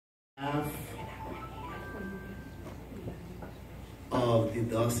of the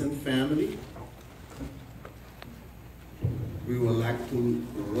Dorsaint family, we would like to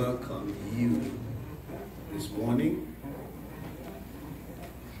welcome you this morning.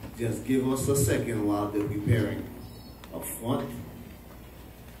 Just give us a second while they're preparing up front.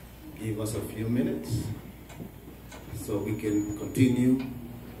 Give us a few minutes so we can continue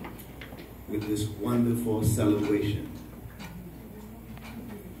with this wonderful celebration.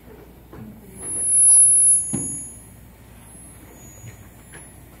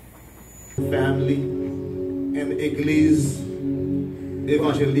 Family and Eglise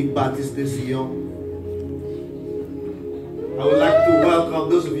Evangelique Baptiste de Sion, I would like to welcome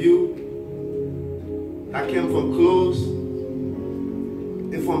those of you that came from close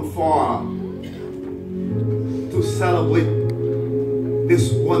and from far to celebrate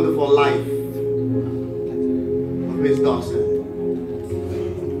this wonderful life of Miss Dorsaint.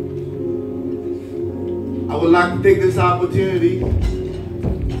 I would like to take this opportunity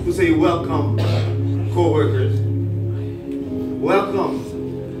to say welcome, co-workers, welcome,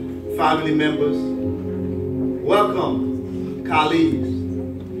 family members, welcome, colleagues,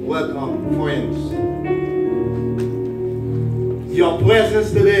 welcome, friends. Your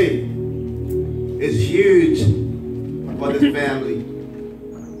presence today is huge for this family.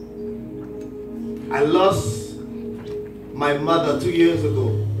 I lost my mother 2 years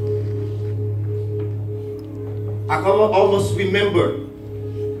ago. I can almost remember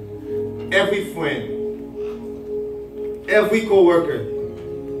every friend, every co-worker,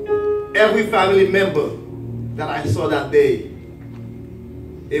 every family member that I saw that day.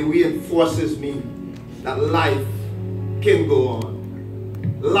 It reinforces me that life can go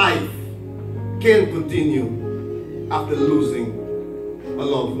on. Life can continue after losing a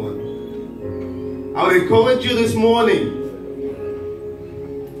loved one. I would encourage you this morning,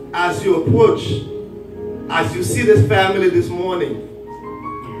 as you approach, as you see this family this morning,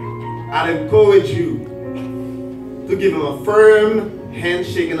 I'd encourage you to give them a firm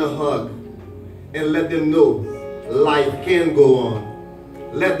handshake and a hug and let them know life can go on.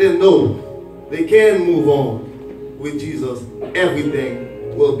 Let them know they can move on with Jesus.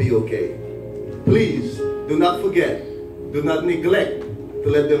 Everything will be okay. Please do not forget, do not neglect to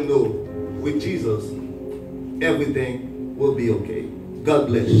let them know with Jesus, everything will be okay. God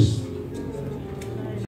bless.